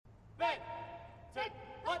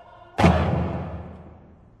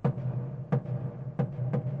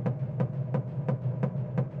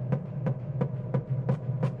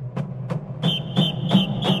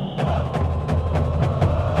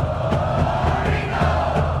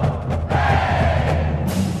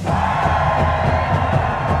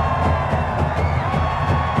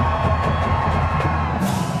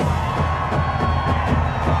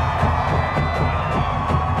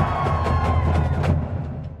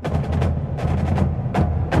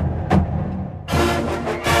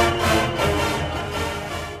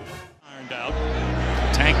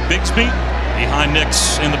Bixby behind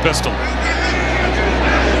Nix in the pistol.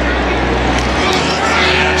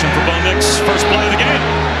 Action for Bo Nix, first play of the game.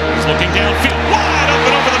 He's looking downfield, wide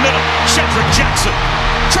open over the middle. Shedrick Jackson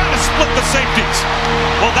trying to split the safeties.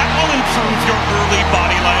 Well, that will improve your early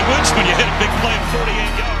body language when you hit a big play of 48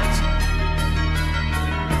 yards.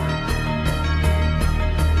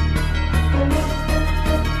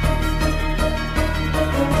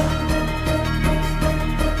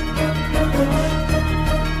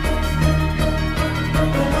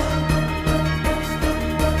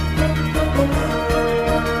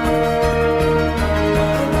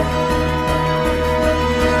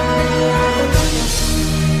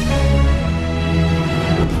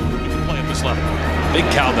 Big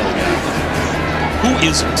cowbell guy. Who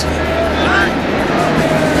isn't?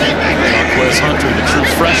 Douglas Hunter, the true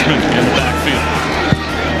freshman in the backfield.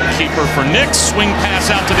 Keeper for Nix. Swing pass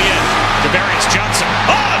out to the end. Javarius Johnson.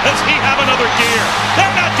 Oh, does he have another gear?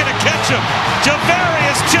 They're not going to catch him.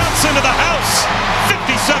 Javarius Johnson to the house.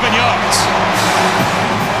 57 yards.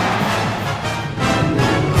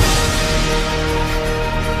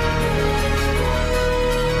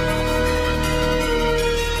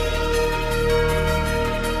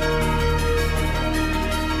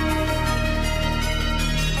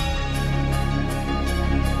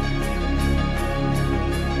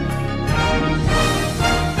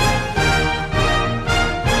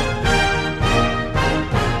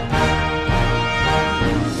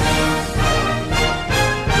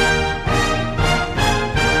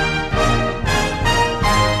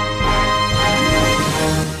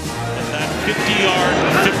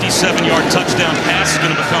 Yard touchdown pass is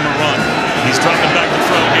going to become a run. He's dropping back to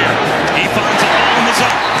throw here. He finds a hole in the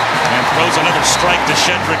zone and throws another strike to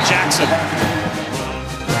Shedrick Jackson.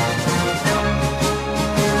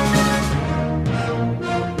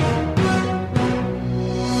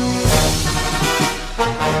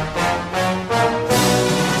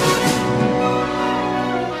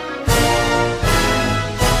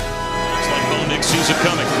 Looks like Bo Nix sees it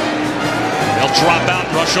coming. They'll drop out,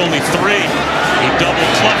 rush only 3. He double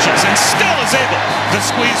clutches and still is able to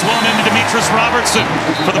squeeze one into Demetrius Robertson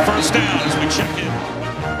for the first down as we check in.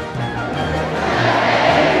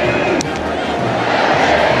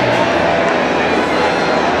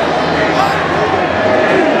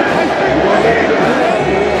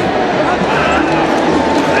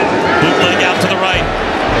 Bootleg out to the right.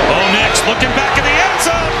 Bo Nix looking back in the end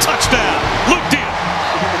zone. Touchdown. Luke Deal.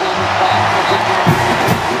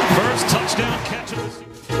 First touchdown catch of the season.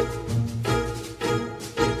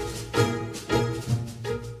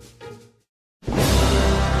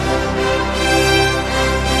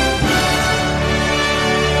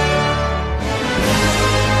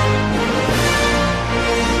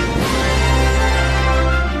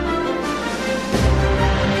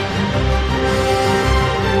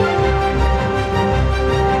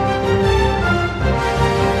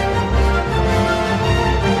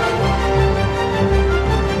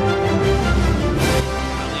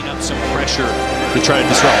 To try to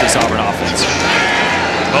disrupt this Auburn offense.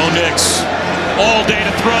 Bo Nix, all day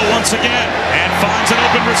to throw once again, and finds an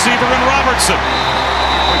open receiver in Robertson.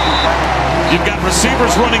 You've got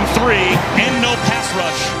receivers running 3 and no pass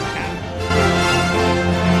rush.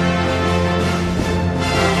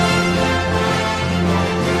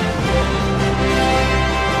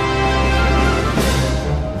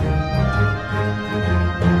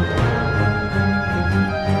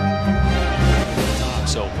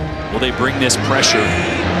 Will they bring this pressure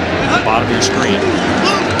at the bottom of your screen?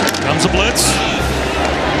 Comes a blitz.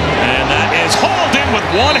 And that is hauled in with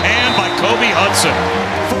one hand by Kobe Hudson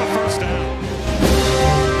for a first down.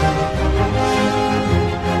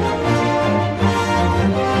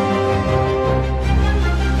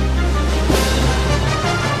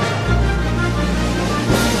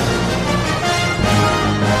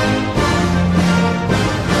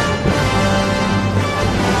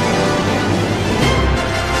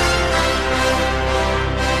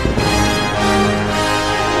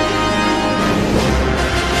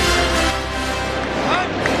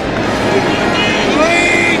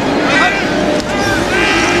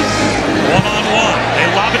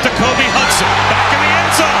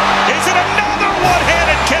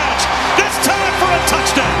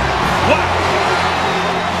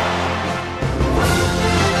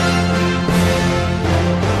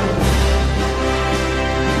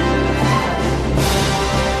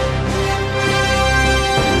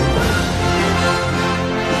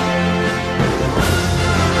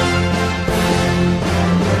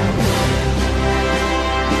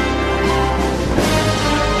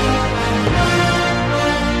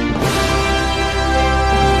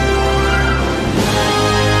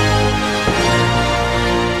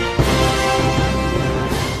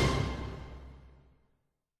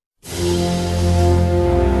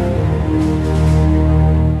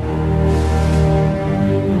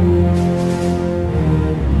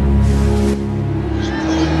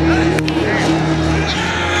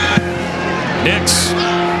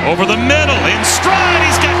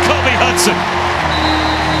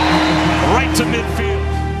 to midfield.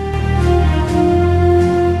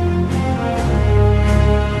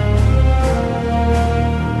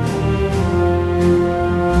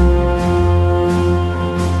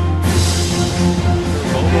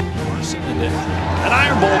 An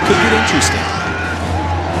Iron Bowl could get interesting.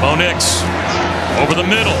 Bo Nix over the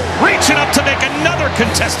middle, reaching up to make another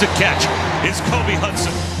contested catch is Kobe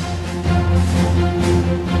Hudson.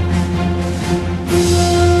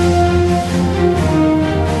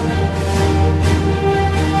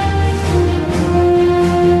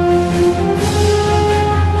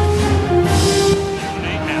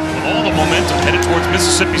 All the momentum headed towards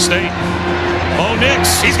Mississippi State. Bo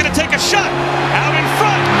Nix, he's going to take a shot. Out in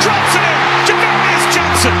front, drops it in.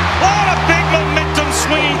 Johnson. What a big momentum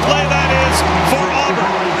swinging play that is for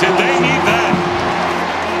Auburn. Did they need that?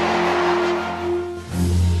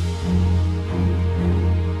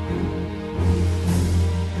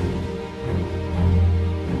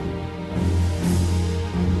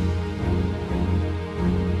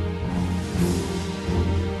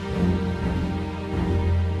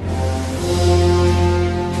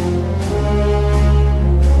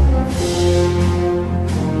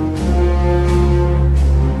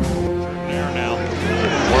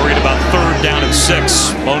 Down and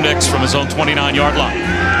 6. Bo Nix from his own 29-yard line.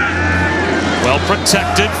 Well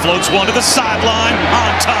protected, floats one to the sideline.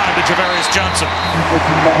 On time to Javarius Johnson.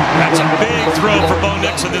 That's a big throw for Bo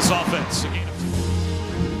Nix in this offense.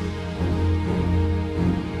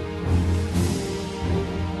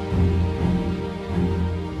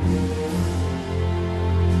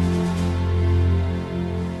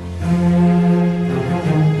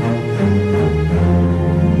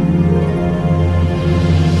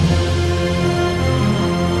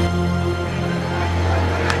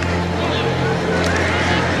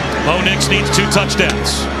 Bo Nix needs 2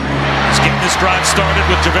 touchdowns. He's getting this drive started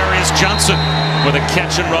with Javarius Johnson with a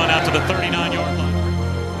catch and run out to the 39-yard line.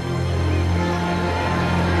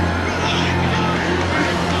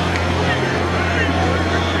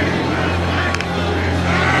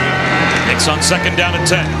 Nix on 2nd down and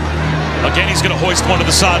 10. Again, he's going to hoist one to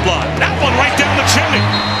the sideline. That one right down the chimney.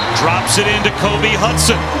 Drops it into Kobe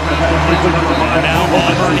Hudson. Now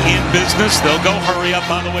Auburn in business. They'll go hurry up,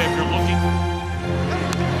 by the way, if you're looking.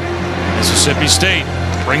 Mississippi State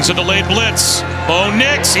brings a delayed blitz. Bo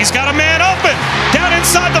Nix, he's got a man open. Down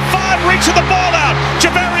inside the 5, reaching the ball out.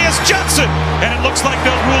 Javarius Johnson. And it looks like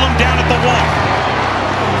they'll rule him down at the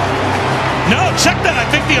 1. No, check that. I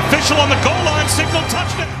think the official on the goal line signaled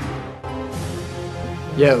touchdown.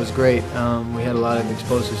 Yeah, it was great. We had a lot of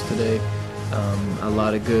explosives today. A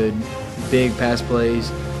lot of good big pass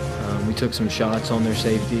plays. We took some shots on their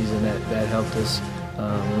safeties, and that helped us.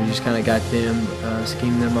 We just kind of got them,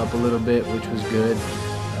 schemed them up a little bit, which was good.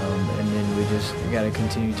 And then we got to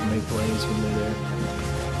continue to make plays when they're there.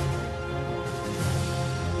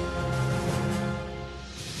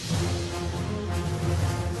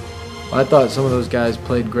 I thought some of those guys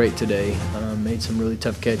played great today, made some really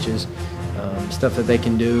tough catches, stuff that they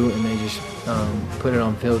can do, and they just put it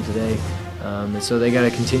on field today. And so they got to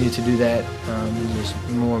continue to do that, and just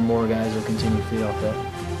more and more guys will continue to feed off that.